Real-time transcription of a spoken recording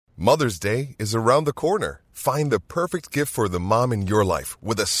Mother's Day is around the corner. Find the perfect gift for the mom in your life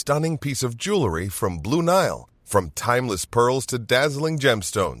with a stunning piece of jewelry from Blue Nile. From timeless pearls to dazzling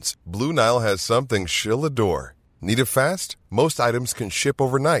gemstones, Blue Nile has something she'll adore. Need it fast? Most items can ship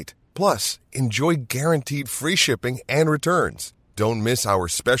overnight. Plus, enjoy guaranteed free shipping and returns. Don't miss our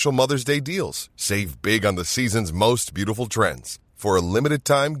special Mother's Day deals. Save big on the season's most beautiful trends. For a limited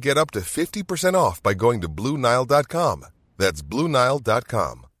time, get up to 50% off by going to BlueNile.com. That's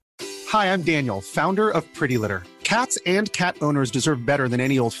BlueNile.com. Hi, I'm Daniel, founder of Pretty Litter. Cats and cat owners deserve better than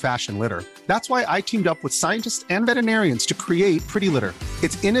any old-fashioned litter. That's why I teamed up with scientists and veterinarians to create Pretty Litter.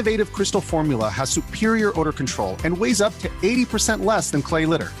 Its innovative crystal formula has superior odor control and weighs up to 80% less than clay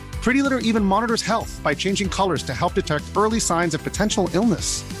litter. Pretty Litter even monitors health by changing colors to help detect early signs of potential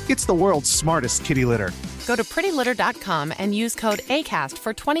illness. It's the world's smartest kitty litter. Go to prettylitter.com and use code ACAST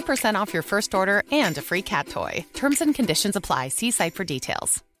for 20% off your first order and a free cat toy. Terms and conditions apply. See site for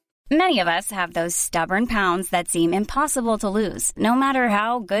details. Many of us have those stubborn pounds that seem impossible to lose, no matter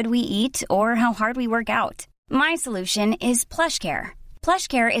how good we eat or how hard we work out. My solution is PlushCare.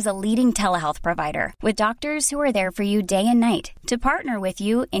 PlushCare is a leading telehealth provider with doctors who are there for you day and night to partner with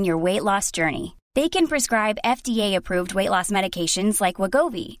you in your weight loss journey. They can prescribe FDA-approved weight loss medications like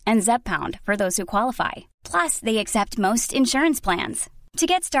Wegovy and Zepbound for those who qualify. Plus, they accept most insurance plans. To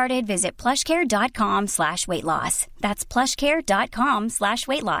get started, visit plushcare.com/weightloss. That's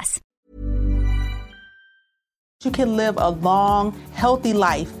plushcare.com/weightloss. You can live a long, healthy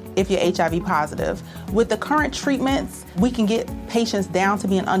life if you're HIV positive. With the current treatments, we can get patients down to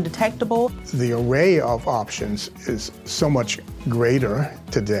being undetectable. The array of options is so much greater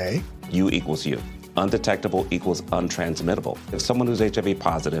today. U equals U. Undetectable equals untransmittable. If someone who's HIV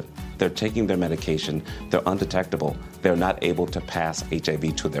positive, they're taking their medication, they're undetectable, they're not able to pass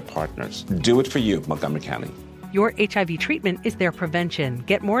HIV to their partners. Do it for you, Montgomery County. Your HIV treatment is their prevention.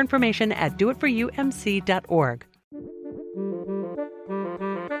 Get more information at doitforyoumc.org.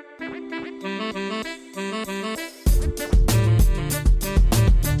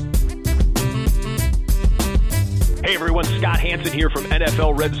 Hey everyone, Scott Hansen here from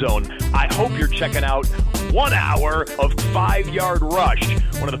NFL Red Zone. I hope you're checking out 1 hour of 5-Yard Rush,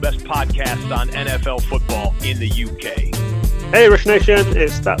 one of the best podcasts on NFL football in the UK. Hey Rush Nation,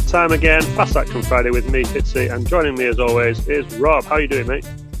 it's that time again. Fast Action Friday with me, Fitzy, and joining me as always is Rob. How are you doing, mate?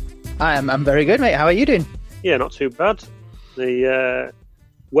 I'm very good, mate. How are you doing? Yeah, not too bad. The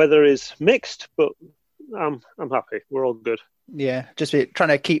weather is mixed, but I'm happy. We're all good. Yeah, just trying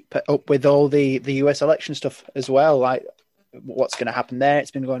to keep up with all the US election stuff as well, like what's going to happen there.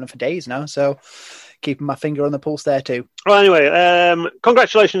 It's been going on for days now, so keeping my finger on the pulse there too. Well, anyway,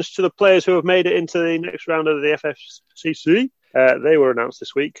 congratulations to the players who have made it into the next round of the FFCC. They were announced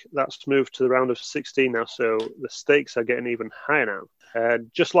this week. That's moved to the round of 16 now, so the stakes are getting even higher now.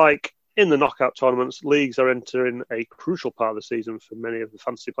 Just like in the knockout tournaments, leagues are entering a crucial part of the season for many of the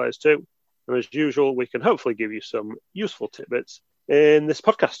fantasy players too. And as usual, we can hopefully give you some useful tidbits in this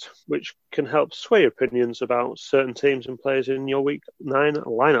podcast, which can help sway your opinions about certain teams and players in your Week 9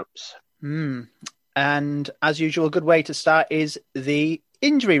 lineups. And as usual, a good way to start is the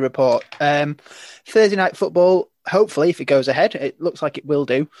injury report. Thursday Night Football, hopefully, if it goes ahead, it looks like it will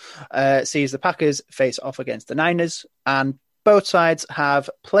do, sees the Packers face off against the Niners. And both sides have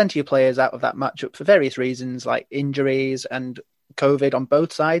plenty of players out of that matchup for various reasons, like injuries and COVID on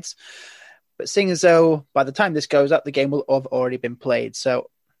both sides. But seeing as though by the time this goes up, the game will have already been played. So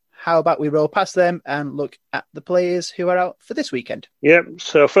how about we roll past them and look at the players who are out for this weekend? Yeah,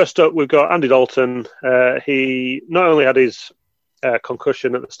 so first up, we've got Andy Dalton. He not only had his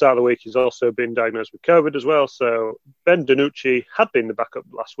concussion at the start of the week, he's also been diagnosed with COVID as well. So Ben DiNucci had been the backup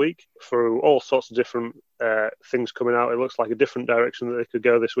last week. Through all sorts of different things coming out, it looks like a different direction that they could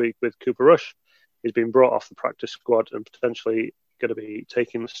go this week with Cooper Rush. He's been brought off the practice squad and potentially going to be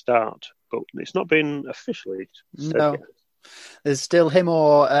taking the start, but it's not been officially said yet. There's still him,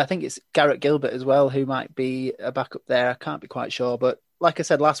 or I think it's Garrett Gilbert as well, who might be a backup there. I can't be quite sure, but like I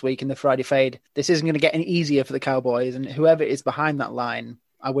said last week in the Friday Fade, this isn't going to get any easier for the Cowboys, and whoever is behind that line,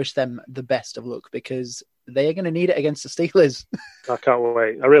 I wish them the best of luck, because they are going to need it against the Steelers. I can't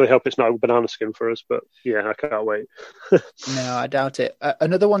wait. I really hope it's not a banana skin for us, but yeah, I can't wait. No, I doubt it.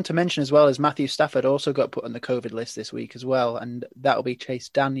 Another one to mention as well is Matthew Stafford also got put on the COVID list this week as well, and that'll be Chase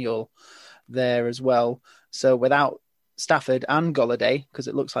Daniel there as well. So without Stafford and Golladay, because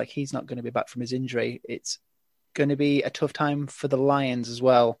it looks like he's not going to be back from his injury, it's going to be a tough time for the Lions as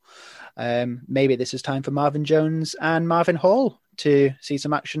well. Maybe this is time for Marvin Jones and Marvin Hall to see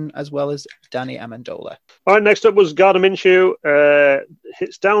some action, as well as Danny Amendola. All right, next up was Gardner Minshew.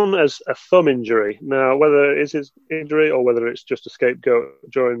 It's down as a thumb injury. Now, whether it is his injury or whether it's just a scapegoat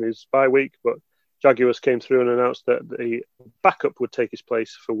during his bye week, but Jaguars came through and announced that the backup would take his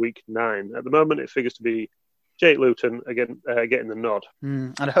place for week 9. At the moment, it figures to be Jake Luton again getting the nod.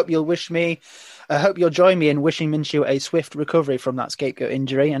 And I hope you'll join me in wishing Minshew a swift recovery from that scapegoat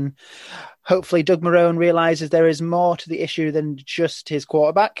injury. And hopefully Doug Marrone realises there is more to the issue than just his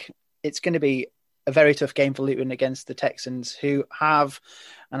quarterback. It's going to be a very tough game for Luton against the Texans, who have,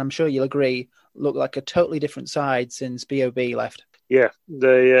 and I'm sure you'll agree, look like a totally different side since B.O.B. left. Yeah,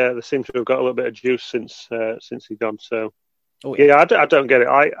 they seem to have got a little bit of juice since he's gone. So, I don't get it.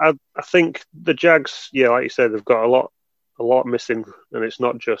 I think the Jags, like you said, they've got a lot missing, and it's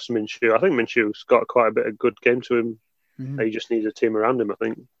not just Minshew. I think Minshew's got quite a bit of good game to him. He just needs a team around him, I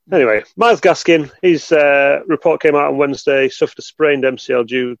think. Anyway, Myles Gaskin, his report came out on Wednesday, suffered a sprained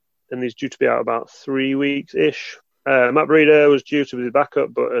MCL and he's due to be out about 3 weeks-ish. Matt Breida was due to be the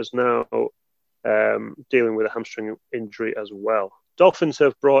backup, but is now dealing with a hamstring injury as well. Dolphins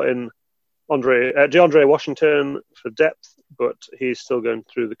have brought in DeAndre Washington for depth, but he's still going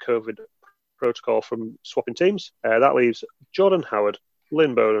through the COVID protocol from swapping teams. That leaves Jordan Howard,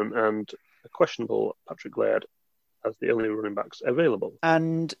 Lynn Bowden, and a questionable Patrick Laird as the only running backs available.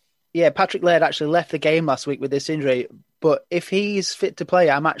 And Patrick Laird actually left the game last week with this injury, but if he's fit to play,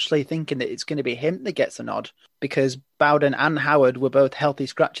 I'm actually thinking that it's going to be him that gets a nod, because Bowden and Howard were both healthy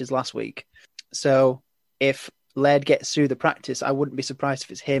scratches last week. So if Laird gets through the practice, I wouldn't be surprised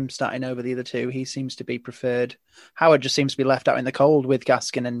if it's him starting over the other two. He seems to be preferred. Howard just seems to be left out in the cold with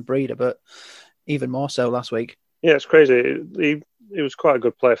Gaskin and Breida, but even more so last week. Yeah, it's crazy. He was quite a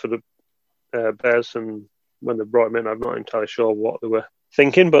good player for the Bears, and when they brought him in, I'm not entirely sure what they were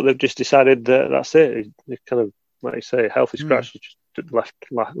thinking, but they've just decided that that's it. He kind of, like you say, healthy scratch, just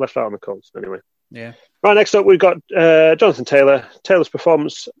left out on the cold. Anyway. Yeah. Right, next up, we've got Jonathan Taylor. Taylor's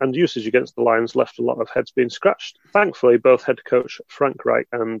performance and usage against the Lions left a lot of heads being scratched. Thankfully, both head coach Frank Reich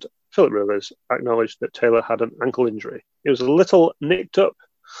and Philip Rivers acknowledged that Taylor had an ankle injury. It was a little nicked up,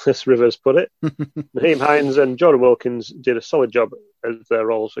 as Rivers put it. Naheem Hines and Jordan Wilkins did a solid job as their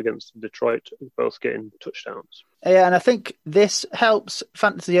roles against Detroit, both getting touchdowns. Yeah, and I think this helps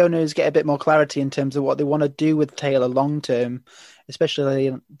fantasy owners get a bit more clarity in terms of what they want to do with Taylor long term, especially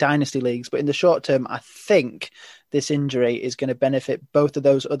in dynasty leagues. But in the short term, I think this injury is going to benefit both of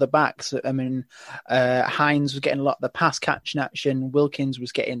those other backs. I mean, Hines was getting a lot of the pass catching action. Wilkins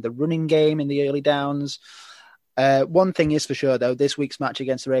was getting the running game in the early downs. One thing is for sure, though, this week's match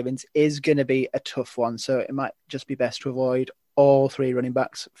against the Ravens is going to be a tough one. So it might just be best to avoid all three running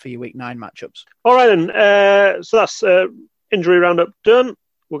backs for your week 9 matchups. All right, then. So that's injury roundup done.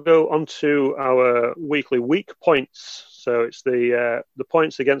 We'll go on to our weekly week points. So it's the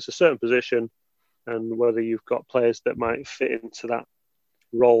points against a certain position and whether you've got players that might fit into that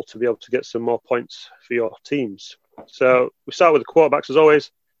role to be able to get some more points for your teams. So we start with the quarterbacks, as always.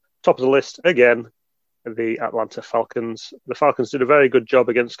 Top of the list, again, the Atlanta Falcons. The Falcons did a very good job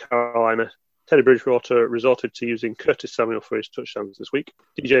against Carolina. Teddy Bridgewater resorted to using Curtis Samuel for his touchdowns this week.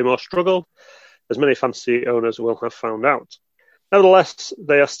 DJ Moore struggled, as many fantasy owners will have found out. Nevertheless,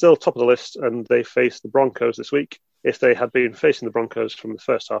 they are still top of the list, and they face the Broncos this week. If they had been facing the Broncos from the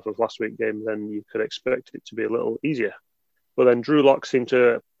first half of last week's game, then you could expect it to be a little easier. But then Drew Lock seemed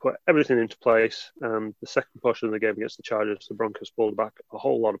to put everything into place, and the second portion of the game against the Chargers, the Broncos pulled back a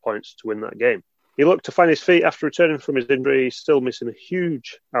whole lot of points to win that game. He looked to find his feet after returning from his injury. He's still missing a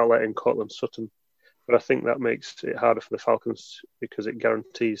huge outlet in Cortland Sutton, but I think that makes it harder for the Falcons because it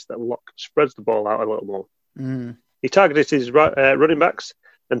guarantees that Lock spreads the ball out a little more. He targeted his running backs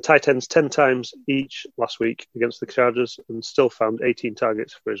and tight ends 10 times each last week against the Chargers and still found 18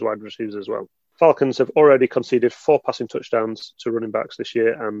 targets for his wide receivers as well. Falcons have already conceded 4 passing touchdowns to running backs this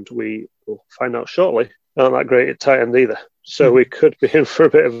year, and we will find out shortly. Not that great at tight end either. So we could be in for a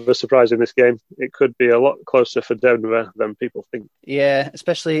bit of a surprise in this game. It could be a lot closer for Denver than people think. Yeah,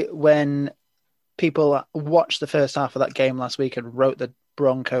 especially when people watched the first half of that game last week and wrote the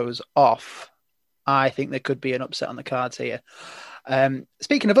Broncos off. I think there could be an upset on the cards here.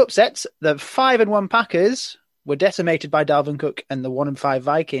 Speaking of upsets, the 5-1 Packers were decimated by Dalvin Cook and the 1-5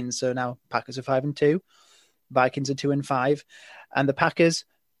 Vikings. So now Packers are 5-2, Vikings are 2-5, and the Packers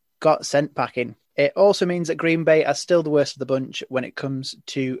got sent packing. It also means that Green Bay are still the worst of the bunch when it comes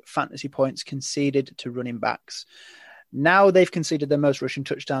to fantasy points conceded to running backs. Now they've conceded their most rushing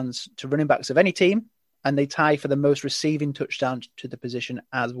touchdowns to running backs of any team, and they tie for the most receiving touchdowns to the position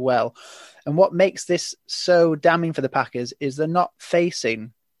as well. And what makes this so damning for the Packers is they're not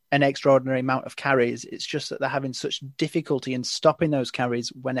facing an extraordinary amount of carries. It's just that they're having such difficulty in stopping those carries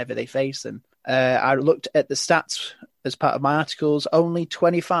whenever they face them. I looked at the stats as part of my articles. Only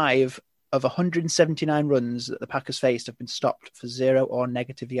 25 of 179 runs that the Packers faced have been stopped for 0 or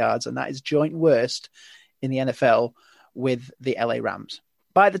negative yards, and that is joint worst in the NFL with the LA Rams.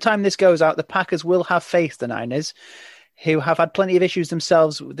 By the time this goes out, the Packers will have faced the Niners, who have had plenty of issues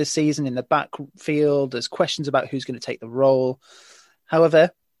themselves this season in the backfield. There's questions about who's going to take the role.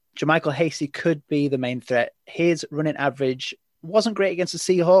 However, JaMychal Hasty could be the main threat. His running average wasn't great against the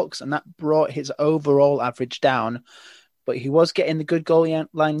Seahawks, and that brought his overall average down. But he was getting the good goal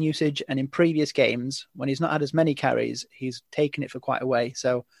line usage, and in previous games, when he's not had as many carries, he's taken it for quite a way.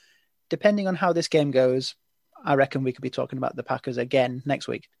 So depending on how this game goes, I reckon we could be talking about the Packers again next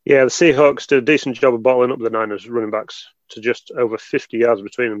week. Yeah, the Seahawks did a decent job of bottling up the Niners running backs to just over 50 yards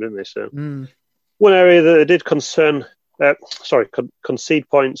between them, didn't they? So one area that did concede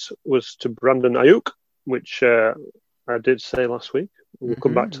points was to Brandon Ayuk, which I did say last week. We'll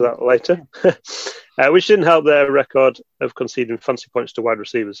come back to that later. Which didn't help their record of conceding fancy points to wide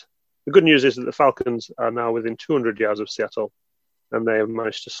receivers. The good news is that the Falcons are now within 200 yards of Seattle, and they have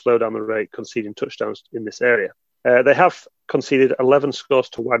managed to slow down the rate conceding touchdowns in this area. They have conceded 11 scores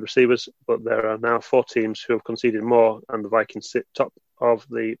to wide receivers, but there are now 4 teams who have conceded more, and the Vikings sit top of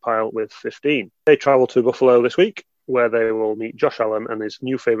the pile with 15. They travel to Buffalo this week, where they will meet Josh Allen and his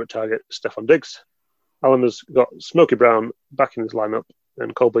new favourite target, Stephon Diggs. Allen has got Smokey Brown back in his lineup,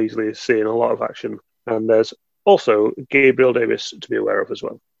 and Cole Beasley is seeing a lot of action. And there's also Gabriel Davis to be aware of as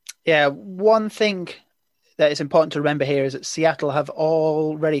well. Yeah, one thing that is important to remember here is that Seattle have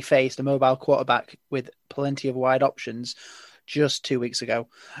already faced a mobile quarterback with plenty of wide options just 2 weeks ago,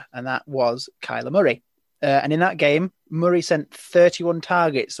 and that was Kyler Murray. And in that game, Murray sent 31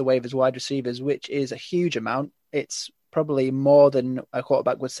 targets the way of his wide receivers, which is a huge amount. It's probably more than a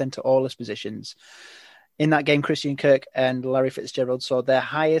quarterback would send to all his positions. In that game, Christian Kirk and Larry Fitzgerald saw their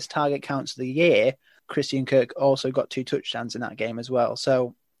highest target counts of the year. Christian Kirk also got 2 touchdowns in that game as well.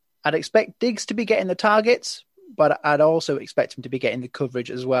 So I'd expect Diggs to be getting the targets, but I'd also expect him to be getting the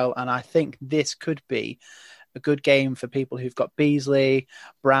coverage as well. And I think this could be a good game for people who've got Beasley,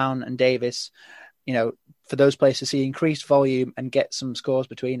 Brown, and Davis, for those players to see increased volume and get some scores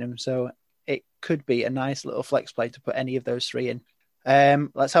between them. So it could be a nice little flex play to put any of those 3 in.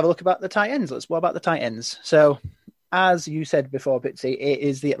 Let's have a look about the tight ends. What about the tight ends? So, as you said before, Bitsy, it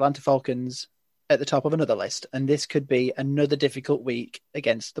is the Atlanta Falcons at the top of another list, and this could be another difficult week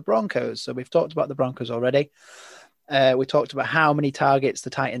against the Broncos. So we've talked about the Broncos already. We talked about how many targets the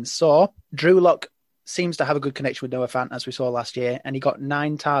Titans saw. Drew Lock seems to have a good connection with Noah Fant, as we saw last year, and he got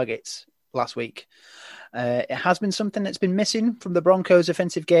 9 targets last week. It has been something that's been missing from the Broncos'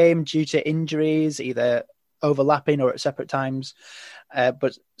 offensive game due to injuries, either overlapping or at separate times.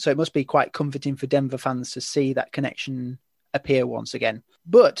 So it must be quite comforting for Denver fans to see that connection appear once again.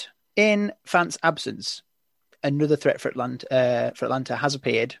 But in Fant's absence, another threat for Atlanta has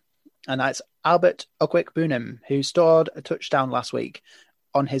appeared, and that's Albert Okwek-Bunam, who scored a touchdown last week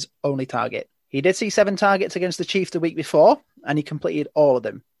on his only target. He did see 7 targets against the Chiefs the week before, and he completed all of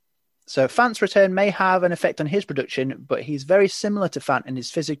them. So Fant's return may have an effect on his production, but he's very similar to Fant in his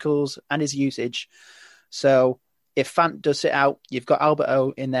physicals and his usage. So if Fant does sit out, you've got Albert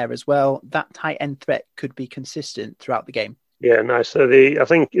O in there as well. That tight end threat could be consistent throughout the game. Yeah, nice. So I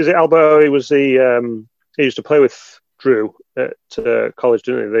think, is it Albert O? He was he used to play with Drew at college,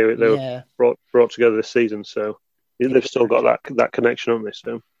 didn't he? They were brought together this season, so they've still got that connection, haven't they?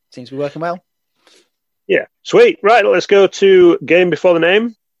 So seems to be working well. Yeah, sweet. Right, let's go to game before the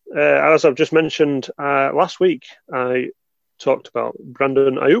name. As I've just mentioned last week, I talked about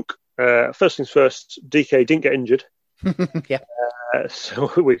Brandon Ayuk. First things first, DK didn't get injured. Yeah.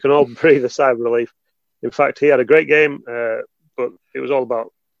 So we can all breathe a sigh of relief. In fact, he had a great game, but it was all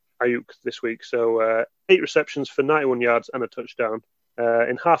about Ayuk this week. So 8 receptions for 91 yards and a touchdown.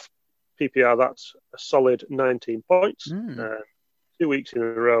 In half PPR, that's a solid 19 points. 2 weeks in a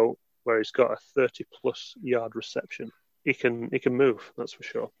row where he's got a 30-plus yard reception. He can move, that's for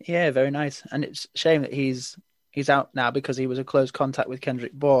sure. Yeah, very nice. And it's a shame that he's out now because he was a close contact with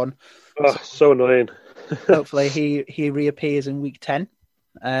Kendrick Bourne. Oh, so annoying. Hopefully he reappears in week 10.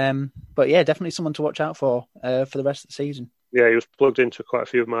 But yeah, definitely someone to watch out for the rest of the season. Yeah, he was plugged into quite a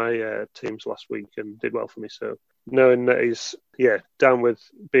few of my teams last week and did well for me. So knowing that he's down with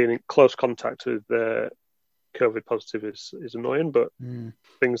being in close contact with COVID positive is annoying, but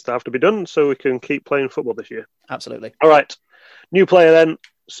things that have to be done so we can keep playing football this year. Absolutely. All right, new player then.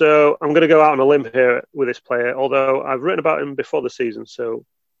 So I'm going to go out on a limb here with this player, although I've written about him before the season, so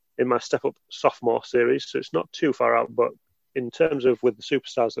in my Step Up Sophomore series, so it's not too far out, but in terms of with the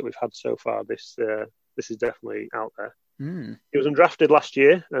superstars that we've had so far, this is definitely out there. He was undrafted last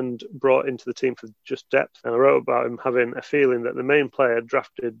year and brought into the team for just depth. And I wrote about him having a feeling that the main player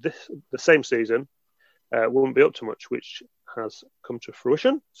drafted the same season won't be up to much, which has come to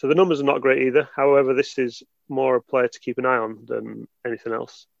fruition. So the numbers are not great either. However, this is more a player to keep an eye on than anything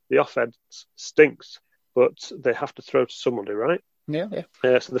else. The offense stinks, but they have to throw to somebody, right? Yeah.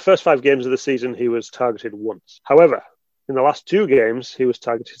 So the first 5 games of the season, he was targeted once. However, in the last 2 games, he was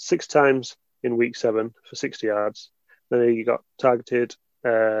targeted 6 times in week 7 for 60 yards. Then he got targeted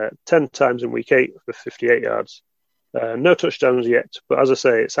 10 times in week 8 for 58 yards. No touchdowns yet, but as I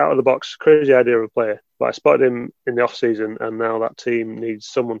say, it's out of the box, crazy idea of a player. But I spotted him in the off-season, and now that team needs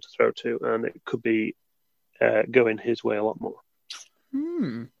someone to throw to, and it could be going his way a lot more.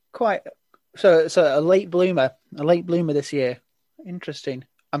 Quite. So a late bloomer this year. Interesting.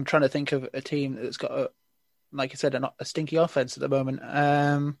 I'm trying to think of a team that's got, like I said, a stinky offense at the moment.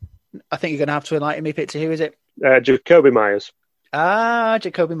 I think you're going to have to enlighten me, Pizza. Who is it? Jakobi Meyers.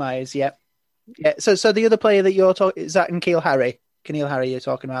 Jakobi Meyers, yeah. So the other player that you're talking, is that N'Keal Harry? N'Keal Harry you're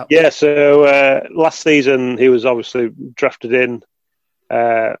talking about? Yeah, so last season he was obviously drafted in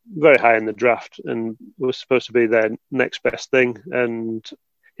very high in the draft and was supposed to be their next best thing, and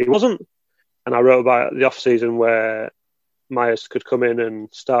he wasn't. And I wrote about the off-season where Myers could come in and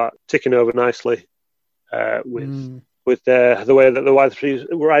start ticking over nicely with the way that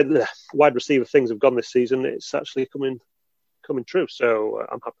the wide receiver things have gone this season. It's actually coming true. So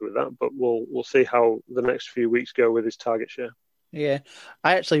I'm happy with that. But we'll see how the next few weeks go with his target share. Yeah,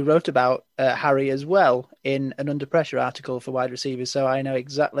 I actually wrote about Harry as well in an Under Pressure article for wide receivers, so I know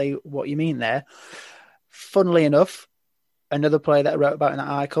exactly what you mean there. Funnily enough, another player that I wrote about in that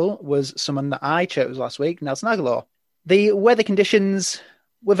article was someone that I chose last week, Nelson Aguilar. The weather conditions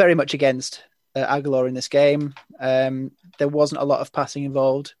were very much against Aguilar in this game. There wasn't a lot of passing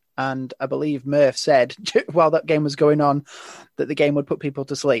involved, and I believe Murph said while that game was going on that the game would put people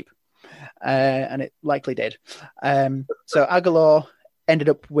to sleep. And it likely did. So Aguilar ended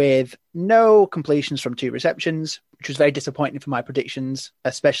up with no completions from 2 receptions, which was very disappointing for my predictions,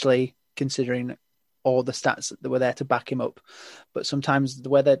 especially considering all the stats that were there to back him up. But sometimes the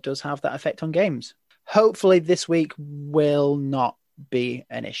weather does have that effect on games. Hopefully this week will not be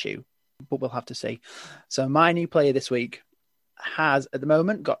an issue, but we'll have to see. So my new player this week has, at the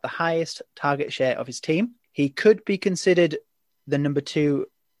moment, got the highest target share of his team. He could be considered the number 2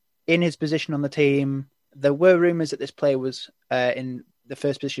 in his position on the team. There were rumours that this player was in the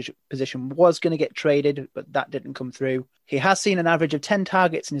first position was going to get traded, but that didn't come through. He has seen an average of 10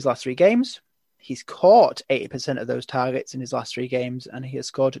 targets in his last 3 games. He's caught 80% of those targets in his last 3 games, and he has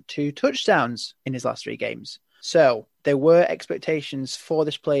scored 2 touchdowns in his last 3 games. So there were expectations for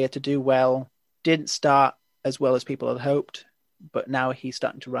this player to do well. Didn't start as well as people had hoped, but now he's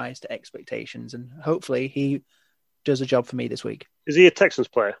starting to rise to expectations, and hopefully he does a job for me this week. Is he a Texans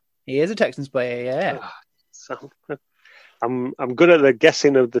player? He is a Texans player, yeah. So, I'm good at the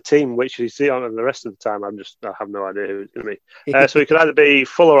guessing of the team, which you see on, and the rest of the time I have no idea who it's going to be. So it could either be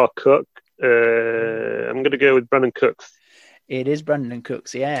Fuller or Cook. I'm going to go with Brandon Cooks. It is Brandon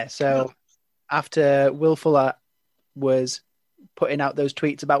Cooks, yeah. So after Will Fuller was putting out those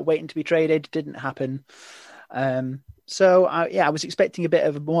tweets about waiting to be traded, didn't happen. So I was expecting a bit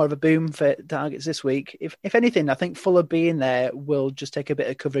of more of a boom for targets this week. If anything, I think Fuller being there will just take a bit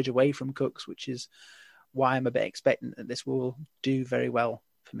of coverage away from Cooks, which is why I'm a bit expectant that this will do very well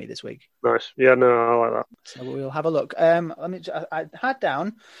for me this week. Nice. Yeah, no, I like that. So we'll have a look. I had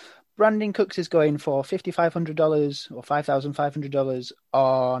down Brandon Cooks is going for $5,500 or $5,500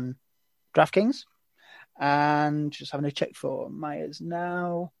 on DraftKings. And just having a check for Myers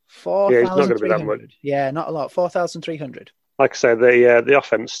now. 4,300. Yeah, it's not going to be that much. Yeah, not a lot. 4,300. Like I said, the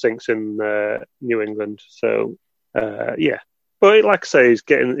offense stinks in New England. So, yeah. But like I say,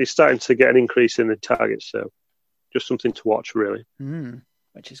 he's starting to get an increase in the targets. So, just something to watch, really.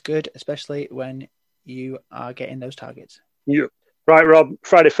 Which is good, especially when you are getting those targets. Yeah. Right, Rob.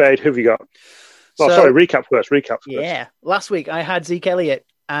 Friday Fade. Who have you got? Recap first. Yeah. Last week I had Zeke Elliott,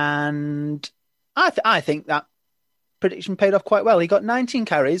 and I think that prediction paid off quite well. He got 19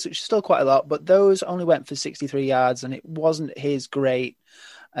 carries, which is still quite a lot, but those only went for 63 yards, and it wasn't his great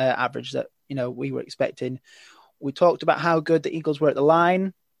average that we were expecting. We talked about how good the Eagles were at the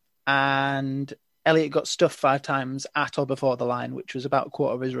line, and Elliott got stuffed 5 times at or before the line, which was about a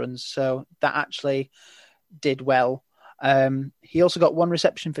quarter of his runs. So that actually did well. He also got 1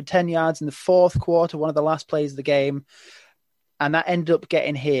 reception for 10 yards in the fourth quarter, one of the last plays of the game, and that ended up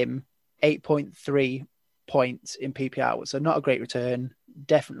getting him 8.3 points in PPR. So not a great return.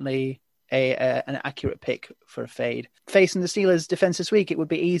 Definitely an accurate pick for a fade. Facing the Steelers' defense this week, it would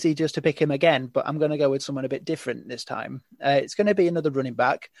be easy just to pick him again, but I'm going to go with someone a bit different this time. It's going to be another running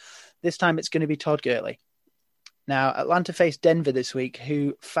back. This time it's going to be Todd Gurley. Now, Atlanta faced Denver this week,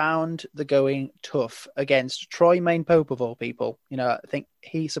 who found the going tough against Troy Maine-Pope, of all people. I think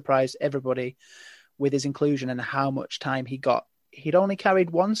he surprised everybody with his inclusion and how much time he got. He'd only carried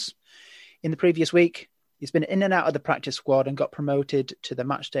once in the previous week. He's been in and out of the practice squad and got promoted to the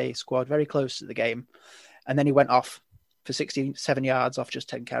match day squad very close to the game. And then he went off for 67 yards off just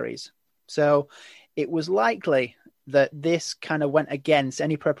 10 carries. So it was likely that this kind of went against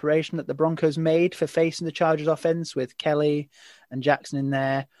any preparation that the Broncos made for facing the Chargers offense with Kelly and Jackson in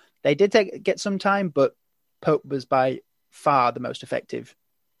there. They did get some time, but Pope was by far the most effective.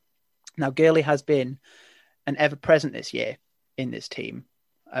 Now, Gurley has been an ever-present this year in this team.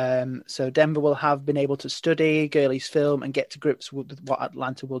 So Denver will have been able to study Gurley's film and get to grips with what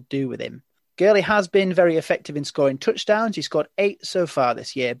Atlanta will do with him. Gurley has been very effective in scoring touchdowns. He scored 8 so far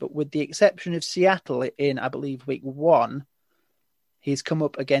this year, but with the exception of Seattle in, I believe, week 1, he's come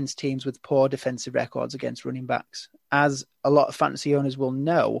up against teams with poor defensive records against running backs. As a lot of fantasy owners will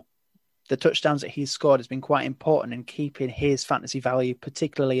know, the touchdowns that he's scored has been quite important in keeping his fantasy value,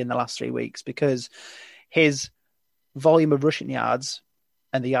 particularly in the last 3 weeks, because his volume of rushing yards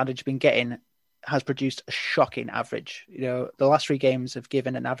and the yardage he's been getting has produced a shocking average. The last 3 games have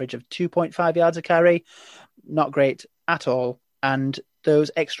given an average of 2.5 yards a carry. Not great at all. And those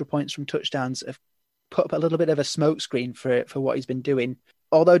extra points from touchdowns have put up a little bit of a smokescreen for what he's been doing.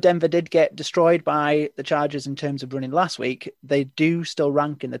 Although Denver did get destroyed by the Chargers in terms of running last week, they do still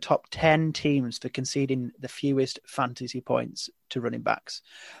rank in the top 10 teams for conceding the fewest fantasy points to running backs.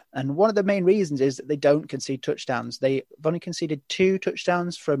 And one of the main reasons is that they don't concede touchdowns. They've only conceded 2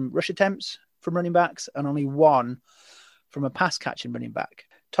 touchdowns from rush attempts from running backs and only 1 from a pass catching running back.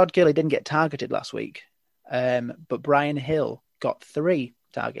 Todd Gurley didn't get targeted last week, but Brian Hill got 3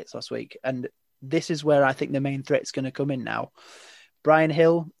 targets last week. And this is where I think the main threat is going to come in now. Brian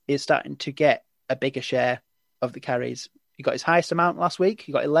Hill is starting to get a bigger share of the carries. He got his highest amount last week.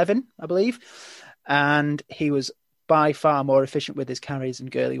 He got 11, I believe. And he was by far more efficient with his carries than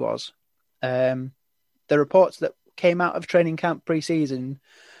Gurley was. The reports that came out of training camp pre-season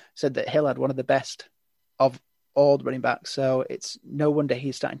said that Hill had one of the best of all the running backs. So it's no wonder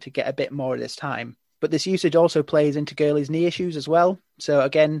he's starting to get a bit more this time. But this usage also plays into Gurley's knee issues as well. So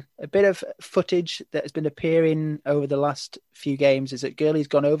again, a bit of footage that has been appearing over the last few games is that Gurley's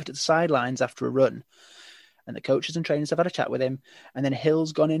gone over to the sidelines after a run and the coaches and trainers have had a chat with him. And then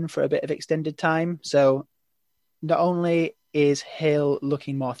Hill's gone in for a bit of extended time. So not only is Hill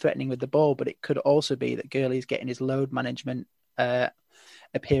looking more threatening with the ball, but it could also be that Gurley's getting his load management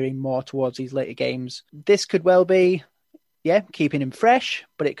appearing more towards these later games. This could well be, keeping him fresh,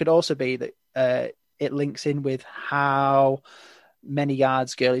 but it could also be that it links in with how many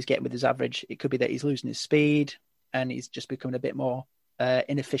yards Gurley's getting with his average. It could be that he's losing his speed and he's just becoming a bit more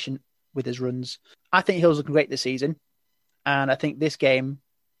inefficient with his runs. I think Hill's looking great this season. And I think this game,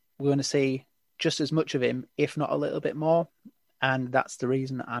 we're going to see just as much of him, if not a little bit more. And that's the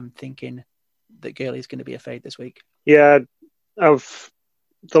reason I'm thinking that Gurley's going to be a fade this week. Yeah,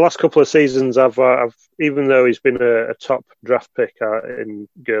 the last couple of seasons, I've even though he's been a top draft pick in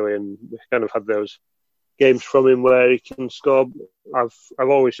Gurley, and we kind of had those games from him where he can score, I've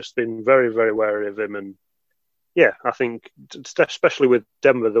always just been very, very wary of him. And yeah, I think especially with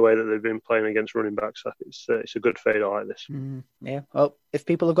Denver, the way that they've been playing against running backs, I think it's a good fade. I like this. Yeah, well, if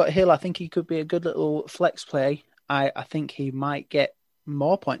people have got Hill, I think he could be a good little flex play. I think he might get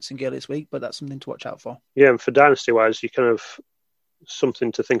more points than Gurley this week, but that's something to watch out for. Yeah, and for dynasty wise, you kind of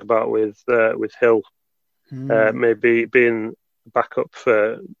something to think about with Hill, maybe being backup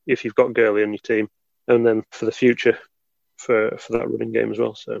for if you've got Gurley on your team, and then for the future for that running game as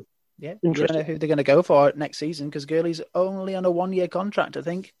well. So yeah, I don't know who they're going to go for next season because Gurley's only on a 1-year contract, I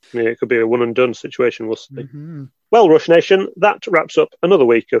think. Yeah, it could be a one and done situation. We'll see. Well, Rush Nation, that wraps up another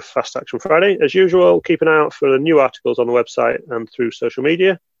week of Fast Action Friday. As usual, keep an eye out for the new articles on the website and through social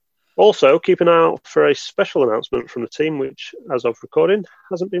media. Also, keep an eye out for a special announcement from the team, which, as of recording,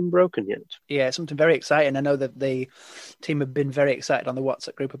 hasn't been broken yet. Yeah, something very exciting. I know that the team have been very excited on the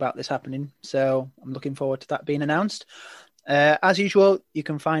WhatsApp group about this happening, so I'm looking forward to that being announced. As usual, you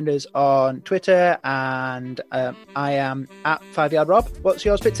can find us on Twitter, and I am at 5YardRob. What's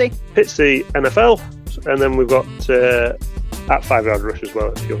yours, Pitsy? Pitsy NFL, and then we've got at 5Yard Rush as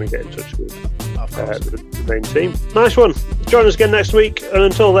well if you want to get in touch with the main team. Nice one. Join us again next week, and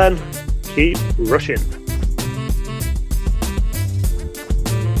until then, keep rushing.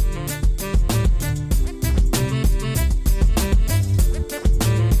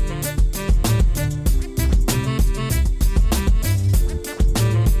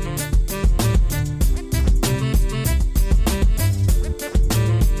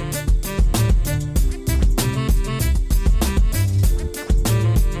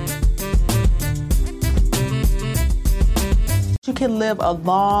 live a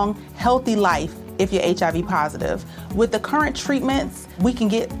long, healthy life if you're HIV positive. With the current treatments, we can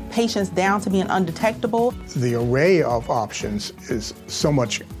get patients down to being undetectable. The array of options is so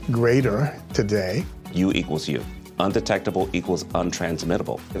much greater today. U equals U. Undetectable equals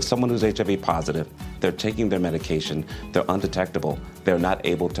untransmittable. If someone who's HIV positive, they're taking their medication, they're undetectable, they're not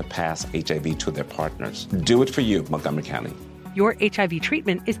able to pass HIV to their partners. Do it for you, Montgomery County. Your HIV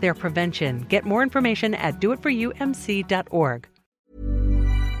treatment is their prevention. Get more information at doitforyoumc.org.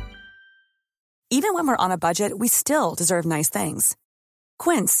 Even when we're on a budget, we still deserve nice things.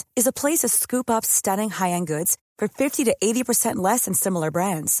 Quince is a place to scoop up stunning high-end goods for 50 to 80% less than similar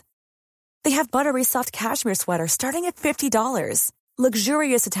brands. They have buttery soft cashmere sweaters starting at $50,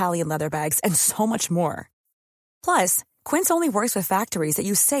 luxurious Italian leather bags, and so much more. Plus, Quince only works with factories that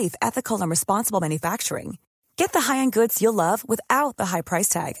use safe, ethical, and responsible manufacturing. Get the high-end goods you'll love without the high price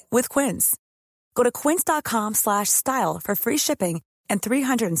tag with Quince. Go to quince.com/style for free shipping and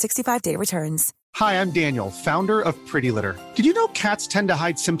 365-day returns. Hi, I'm Daniel, founder of Pretty Litter. Did you know cats tend to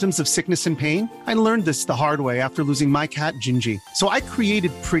hide symptoms of sickness and pain? I learned this the hard way after losing my cat, Gingy. So I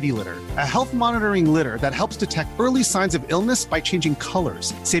created Pretty Litter, a health monitoring litter that helps detect early signs of illness by changing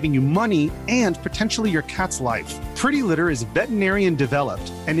colors, saving you money and potentially your cat's life. Pretty Litter is veterinarian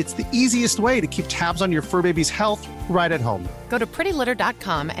developed, and it's the easiest way to keep tabs on your fur baby's health right at home. Go to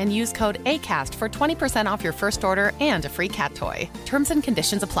prettylitter.com and use code ACAST for 20% off your first order and a free cat toy. Terms and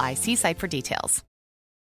conditions apply. See site for details.